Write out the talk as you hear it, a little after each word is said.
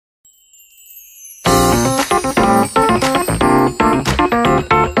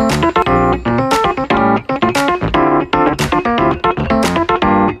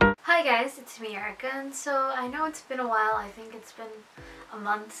it's been a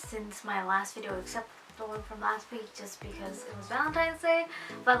month since my last video, except the one from last week, just because it was Valentine's Day.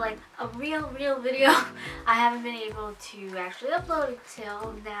 But like a real video I haven't been able to actually upload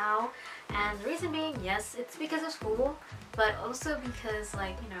until now, and the reason being, yes, it's because of school, but also because,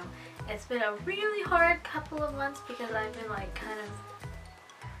 like, you know, it's been a really hard couple of months because I've been like kind of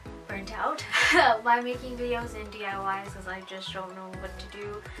burnt out by making videos and DIYs because I just don't know what to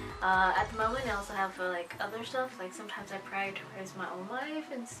do at the moment. I also have like other stuff, like sometimes I prioritize my own life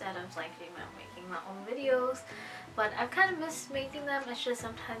instead of like making my own videos, but I've kind of missed making them. It's just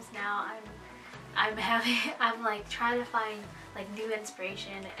sometimes now I'm like trying to find like new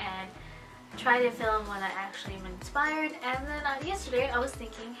inspiration and try to film when I actually am inspired. And then yesterday I was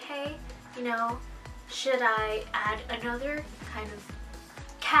thinking, hey, you know, should I add another kind of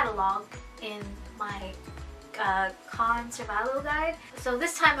catalog in my con survival guide? So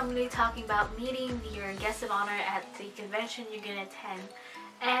this time I'm going to be talking about meeting your guest of honor at the convention you're going to attend.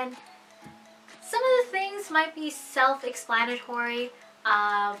 And some of the things might be self-explanatory,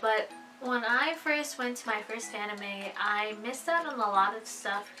 but when I first went to my first anime, I missed out on a lot of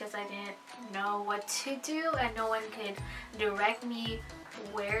stuff because I didn't know what to do and no one could direct me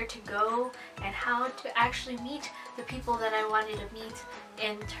where to go and how to actually meet the people that I wanted to meet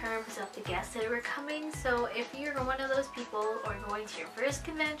in terms of the guests that were coming. So if you're one of those people or going to your first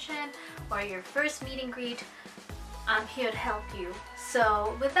convention or your first meet and greet, I'm here to help you.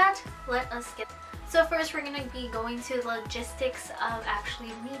 So with that, let us get. So first we're going to be going to the logistics of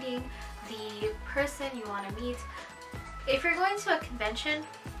actually meeting the person you want to meet. If you're going to a convention,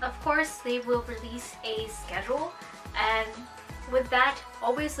 of course they will release a schedule, and with that,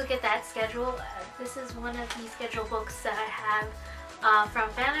 always look at that schedule. This is one of the schedule books that I have from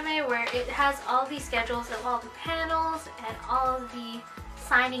Fanime, where it has all the schedules of all the panels and all of the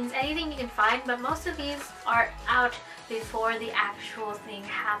signings, anything you can find, but most of these are out before the actual thing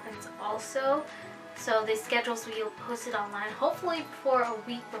happens also. So the schedules will be posted online hopefully for a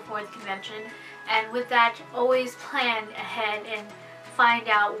week before the convention, and with that, always plan ahead and find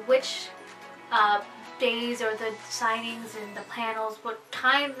out which days or the signings and the panels, what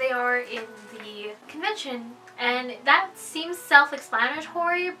time they are in the convention. And that seems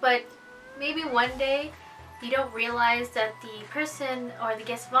self-explanatory, but maybe one day you don't realize that the person or the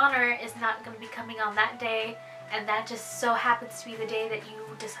guest of honor is not going to be coming on that day, and that just so happens to be the day that you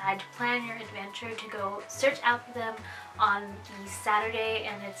decide to plan your adventure to go search out for them on the Saturday,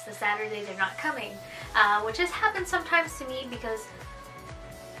 and it's the Saturday they're not coming, which has happened sometimes to me because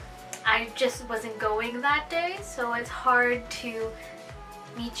I just wasn't going that day, so it's hard to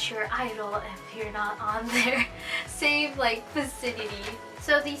meet your idol if you're not on their same like vicinity.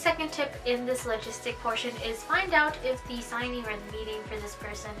 So the second tip in this logistic portion is find out if the signing or the meeting for this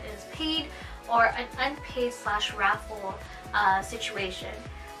person is paid or an unpaid / raffle situation.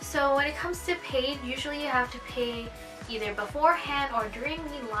 So when it comes to paid, usually you have to pay either beforehand or during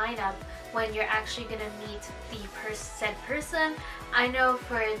the lineup when you're actually going to meet the said person. I know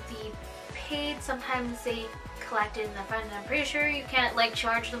for the paid, sometimes they collect it in the front, and I'm pretty sure you can't like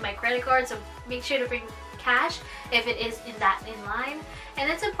charge them by credit card, so make sure to bring cash if it is in line.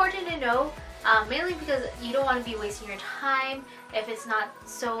 And it's important to know, mainly because you don't want to be wasting your time if it's not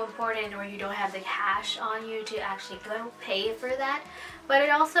so important or you don't have the cash on you to actually go pay for that. But it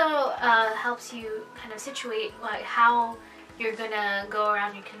also helps you kind of situate like how you're gonna go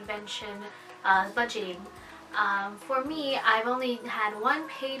around your convention budgeting. For me, I've only had one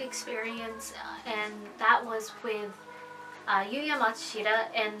paid experience, and that was with Yuya Matsushita,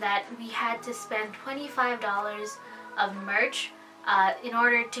 and that we had to spend $25 of merch in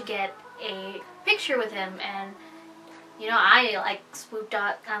order to get a picture with him. And you know, I like swooped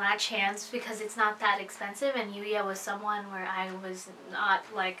out on that chance because it's not that expensive, and Yuya was someone where I was not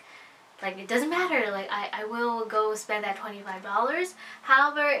like it doesn't matter, like I will go spend that $25.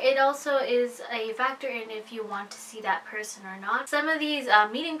 However, it also is a factor in if you want to see that person or not. Some of these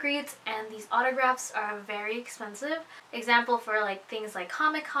meet and greets and these autographs are very expensive. Example for like things like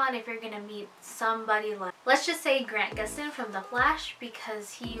Comic-Con, if you're gonna meet somebody like, let's just say Grant Gustin from The Flash,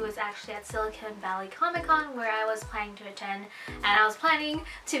 because he was actually at Silicon Valley Comic-Con where I was planning to attend, and I was planning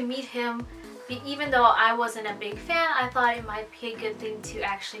to meet him. Even though I wasn't a big fan, I thought it might be a good thing to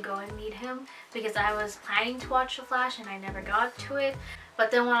actually go and meet him because I was planning to watch The Flash and I never got to it.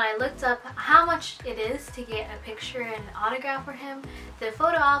 But then when I looked up how much it is to get a picture and an autograph for him, the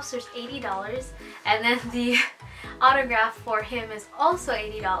photo ops was $80, and then the autograph for him is also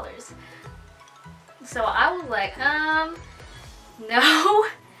 $80. So I was like, no.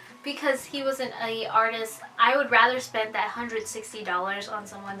 because he was an artist, I would rather spend that $160 on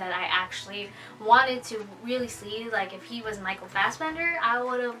someone that I actually wanted to really see. Like if he was Michael Fassbender, I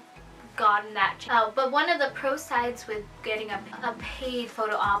would have gotten that. But one of the pro sides with getting a paid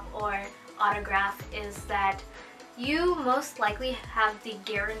photo op or autograph is that you most likely have the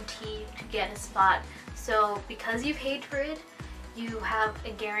guarantee to get a spot. So because you paid for it, you have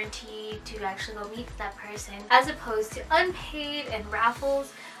a guarantee to actually go meet that person, as opposed to unpaid and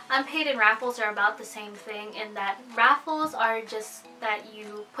raffles. Unpaid and raffles are about the same thing in that raffles are just that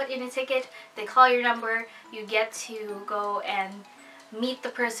you put in a ticket, they call your number, you get to go and meet the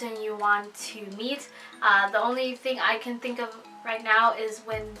person you want to meet. The only thing I can think of right now is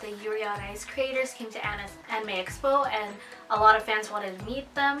when the Yuri on Ice creators came to Anime Expo and a lot of fans wanted to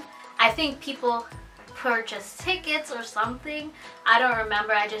meet them. I think people purchased tickets or something. I don't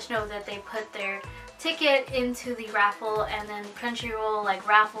remember. I just know that they put their ticket into the raffle and then Crunchyroll like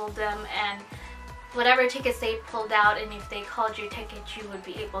raffled them, and whatever tickets they pulled out, and if they called your ticket, you would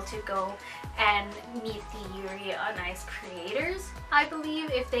be able to go and meet the Yuri on Ice creators, I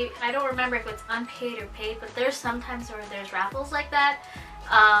believe. I don't remember if it's unpaid or paid, but there's sometimes where there's raffles like that.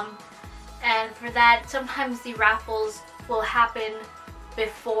 And for that, sometimes the raffles will happen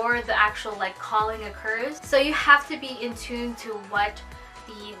before the actual like calling occurs. So you have to be in tune to what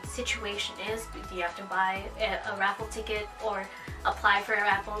the situation is. Do you have to buy a raffle ticket or apply for a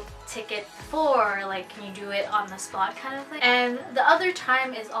raffle ticket before, like can you do it on the spot kind of thing. And the other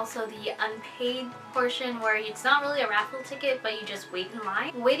time is also the unpaid portion, where it's not really a raffle ticket but you just wait in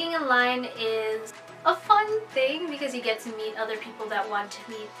line. Waiting in line is a fun thing because you get to meet other people that want to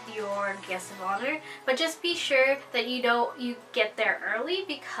meet your guest of honor, but just be sure that you get there early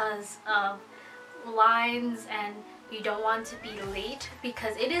because of lines, and you don't want to be late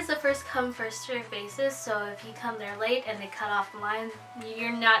because it is a first come first serve basis. So if you come there late and they cut off the line,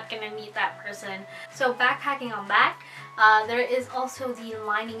 you're not gonna meet that person. So backpacking on that, there is also the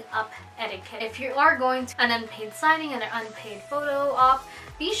lining up etiquette. If you are going to an unpaid signing and an unpaid photo op,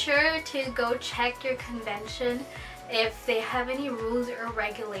 be sure to go check your convention if they have any rules or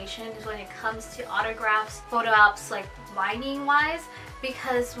regulations when it comes to autographs, photo ops, like lining wise.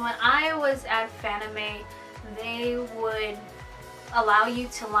 Because when I was at Fanime, they would allow you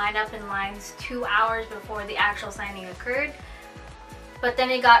to line up in lines 2 hours before the actual signing occurred. But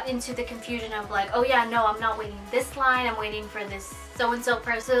then it got into the confusion of like, oh yeah, no, I'm not waiting this line, I'm waiting for this so-and-so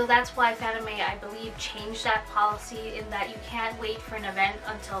person. So that's why Fanime, I believe, changed that policy in that you can't wait for an event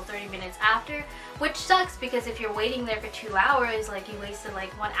until 30 minutes after, which sucks because if you're waiting there for 2 hours, like you wasted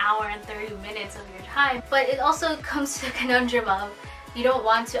like 1 hour and 30 minutes of your time. But it also comes to the conundrum of you don't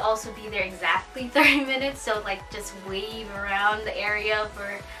want to also be there exactly 30 minutes, so like just wave around the area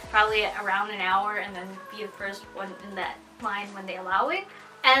for probably around an hour and then be the first one in that line when they allow it.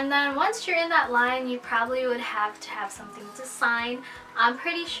 And then once you're in that line, you probably would have to have something to sign. I'm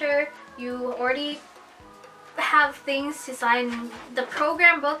pretty sure you already have things to sign. The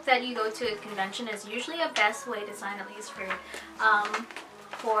program book that you go to a convention is usually a best way to sign, at least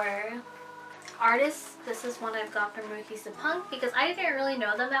for artists. This is one I've got from Rookies to Punk because I didn't really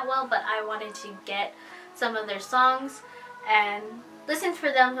know them that well, but I wanted to get some of their songs and listen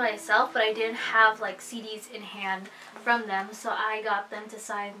for them myself, but I didn't have like CDs in hand from them, so I got them to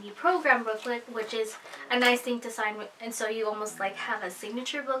sign the program booklet, which is a nice thing to sign with, and so you almost like have a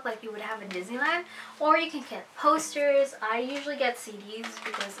signature book like you would have in Disneyland. Or you can get posters. I usually get CDs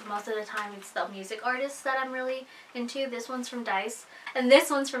because most of the time it's the music artists that I'm really into. This one's from DICE and this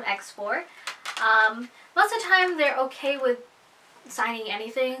one's from X4. Most of the time they're okay with signing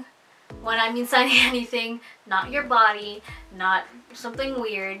anything. When I mean signing anything, not your body, not something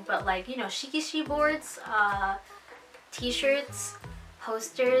weird, but like, you know, shikishi boards, t-shirts,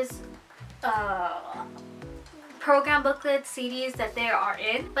 posters, program booklets, CDs that they are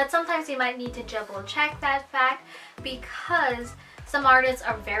in. But sometimes you might need to double check that fact because some artists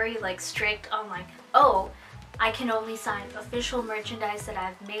are very like strict on like, oh, I can only sign official merchandise that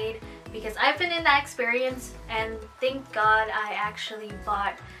I've made, because I've been in that experience and thank God I actually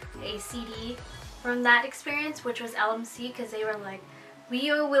bought a CD from that experience, which was LMC, because they were like,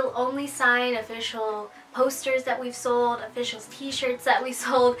 we will only sign official posters that we've sold, official t-shirts that we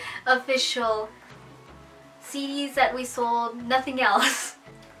sold, official CDs that we sold, nothing else.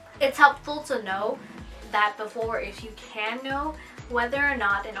 It's helpful to know that before, if you can know whether or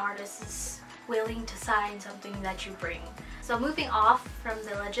not an artist is willing to sign something that you bring. So moving off from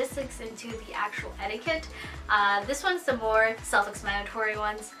the logistics into the actual etiquette, this one's the more self-explanatory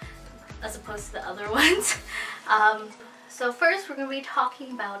ones as opposed to the other ones. So first we're going to be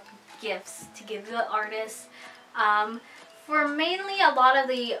talking about gifts to give the artist. for mainly a lot of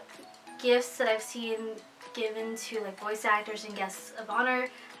the gifts that I've seen given to like voice actors and guests of honor,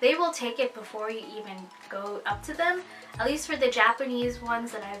 they will take it before you even go up to them. At least for the Japanese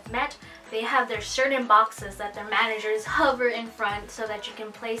ones that I've met, they have their certain boxes that their managers hover in front so that you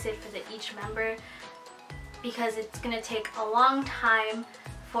can place it for each member, because it's going to take a long time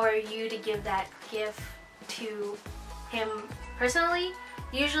for you to give that gift to him personally.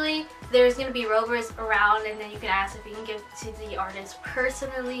 Usually there's going to be rovers around, and then you can ask if you can give to the artist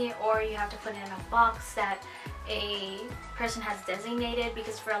personally, or you have to put it in a box that a person has designated,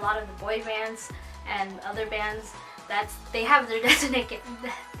 because for a lot of the boy bands and other bands, they have their designated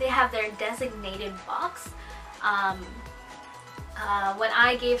box. When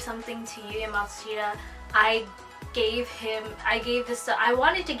I gave something to Yuya Matsushita, I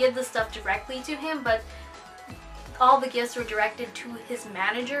wanted to give the stuff directly to him, but all the gifts were directed to his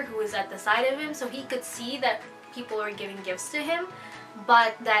manager, who was at the side of him, so he could see that people were giving gifts to him,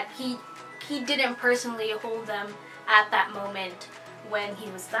 but that he didn't personally hold them at that moment when he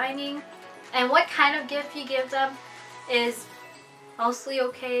was signing. And what kind of gift you give them is mostly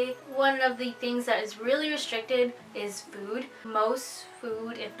okay. One of the things that is really restricted is food. Most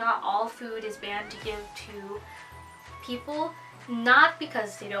food, if not all food, is banned to give to people. Not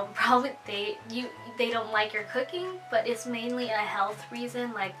because they don't like your cooking, but it's mainly a health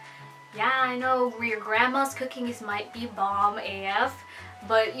reason. Like, yeah, I know your grandma's cooking might be bomb AF,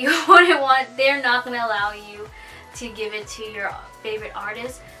 but you wouldn't want, they're not gonna allow you to give it to your favorite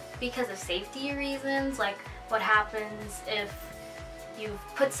artist because of safety reasons. Like, what happens if you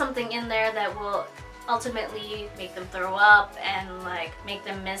put something in there that will ultimately make them throw up and like make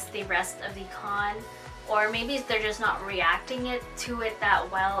them miss the rest of the con? Or maybe they're just not reacting to it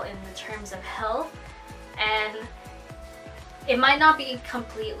that well in the terms of health. And it might not be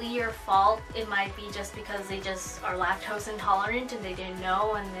completely your fault. It might be just because they just are lactose intolerant and they didn't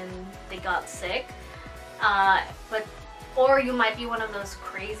know and then they got sick. Or you might be one of those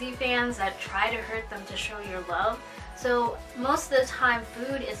crazy fans that try to hurt them to show your love. So most of the time,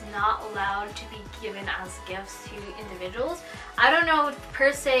 food is not allowed to be given as gifts to individuals. I don't know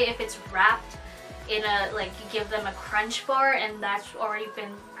per se if it's wrapped in a, like, you give them a crunch bar and that's already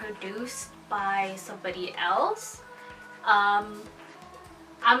been produced by somebody else. I'm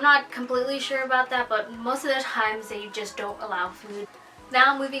not completely sure about that, but most of the times they just don't allow food.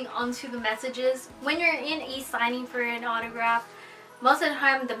 Now moving on to the messages. When you're in a signing for an autograph, most of the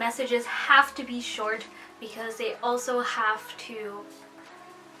time the messages have to be short, because they also have to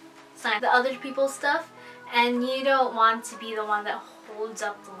sign the other people's stuff, and you don't want to be the one that holds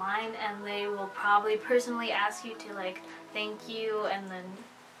up the line, and they will probably personally ask you to like thank you and then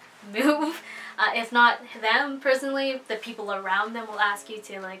move. If not them personally, the people around them will ask you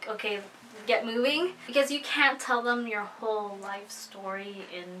to like, okay, get moving, because you can't tell them your whole life story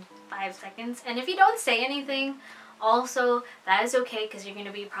in 5 seconds. And if you don't say anything, also that is okay, because you're going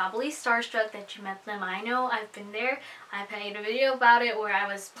to be probably starstruck that you met them. I know, I've been there. I've made a video about it where I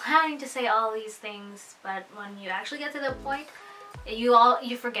was planning to say all these things, but when you actually get to the point,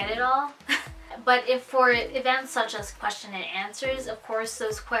 you forget it all. But if for events such as question and answers, of course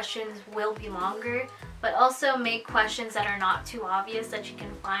those questions will be longer, but also make questions that are not too obvious that you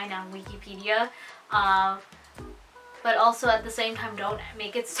can find on Wikipedia. But also at the same time, don't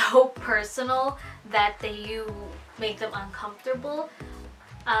make it so personal that you make them uncomfortable.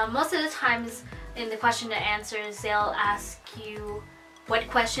 Most of the times in the question and answers, they'll ask you what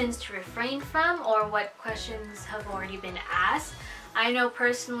questions to refrain from or what questions have already been asked. I know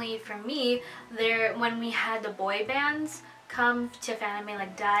personally for me, when we had the boy bands come to fan anime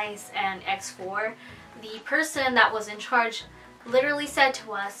like DICE and X4, the person that was in charge literally said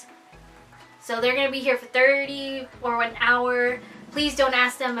to us, so they're going to be here for 30 or an hour. Please don't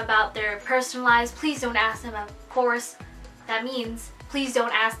ask them about their personal lives. Please don't ask them, of course, that means please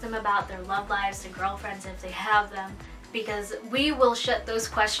don't ask them about their love lives and girlfriends if they have them, because we will shut those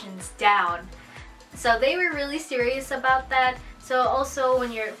questions down. So they were really serious about that. So also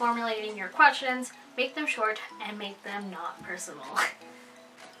when you're formulating your questions, make them short and make them not personal.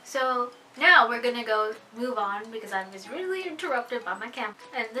 So now we're gonna move on, because I was really interrupted by my camera.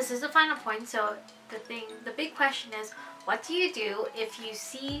 And this is the final point. So the big question is, what do you do if you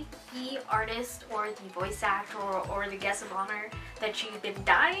see the artist or the voice actor or the guest of honor that you've been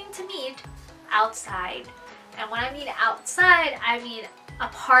dying to meet outside? And when I mean outside, I mean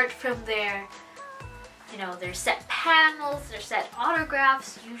apart from their set panels, their set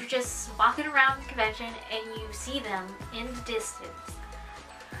autographs. You're just walking around the convention and you see them in the distance.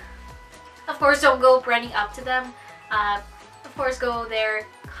 Of course, don't go running up to them. Of course, go there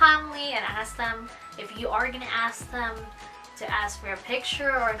calmly and ask them. If you are going to ask them, to ask for a picture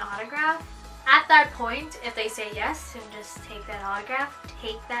or an autograph. At that point, if they say yes and just take that autograph,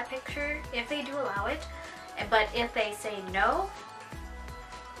 take that picture if they do allow it. But if they say no,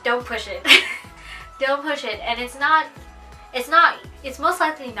 don't push it. Don't push it. And it's most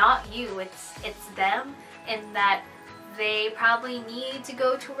likely not you, it's them, in that they probably need to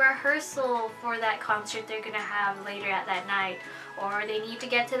go to rehearsal for that concert they're gonna have later at that night, or they need to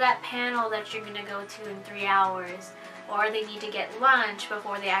get to that panel that you're gonna go to in 3 hours, or they need to get lunch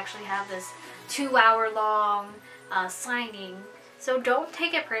before they actually have this 2-hour-long signing. So don't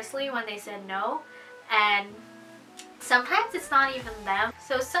take it personally when they said no. And sometimes it's not even them.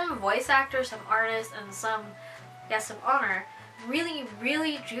 So some voice actors, some artists, and some guests of honor really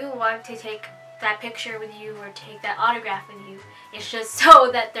do want to take that picture with you or take that autograph with you. It's just so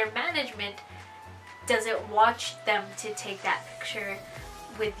that their management doesn't want them to take that picture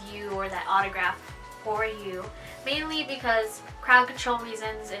with you or that autograph for you. Mainly because crowd control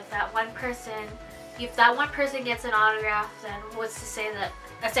reasons. If that one person gets an autograph, then what's to say that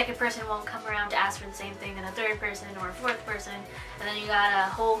a second person won't come around to ask for the same thing, and a third person or a fourth person, and then you got a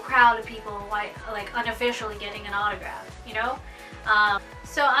whole crowd of people like unofficially getting an autograph, you know?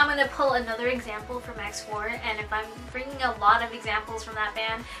 So I'm gonna pull another example from X4, and if I'm bringing a lot of examples from that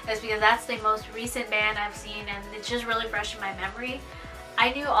band, it's because that's the most recent band I've seen, and it's just really fresh in my memory.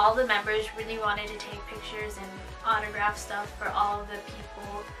 I knew all the members really wanted to take pictures and autograph stuff for all of the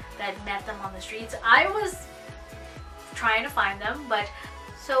people that met them on the streets. I was trying to find them, but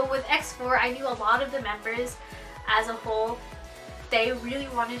so with X4, I knew a lot of the members as a whole, they really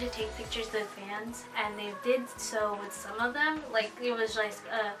wanted to take pictures of the fans, and they did so with some of them. Like, it was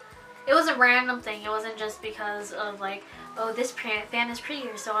a random thing. It wasn't just because of like, oh, this fan is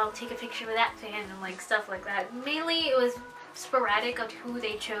prettier, so I'll take a picture with that fan, and like stuff like that. Mainly it was sporadic of who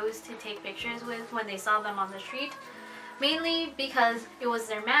they chose to take pictures with when they saw them on the street. Mainly because it was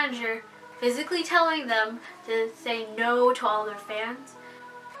their manager physically telling them to say no to all their fans.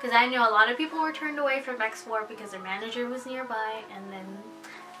 Because I know a lot of people were turned away from X4 because their manager was nearby, and then,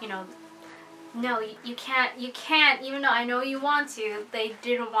 you know, no, you can't, even though I know you want to, they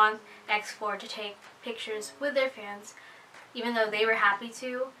didn't want X4 to take pictures with their fans, even though they were happy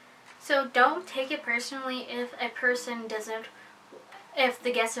to. So don't take it personally if a person doesn't, if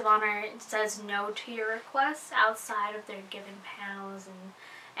the guest of honor says no to your requests outside of their given panels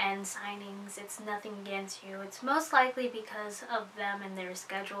and signings. It's nothing against you. It's most likely because of them and their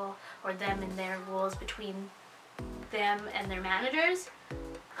schedule, or them and their rules between them and their managers.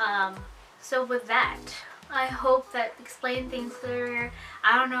 So with that, I hope that explained things clearer.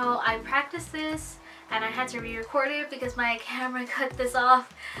 I don't know, I practiced this and I had to re-record it because my camera cut this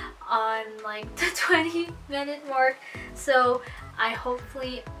off on like the 20-minute mark. So I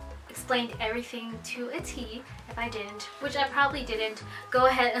hopefully explained everything to a T. If I didn't, which I probably didn't, go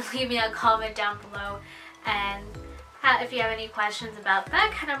ahead and leave me a comment down below. And if you have any questions about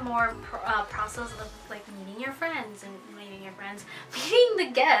that kind of more process of like meeting your friends and meeting the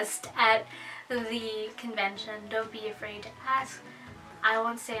guest at the convention, don't be afraid to ask. I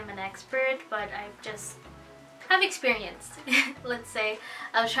won't say I'm an expert, but I've experienced, let's say,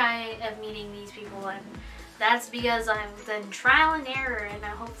 of meeting these people, and that's because I've done trial and error, and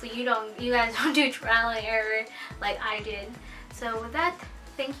hopefully you guys don't do trial and error like I did. So with that,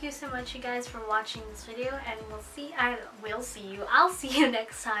 thank you so much, you guys, for watching this video, and I'll see you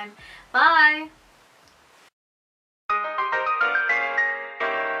next time. Bye!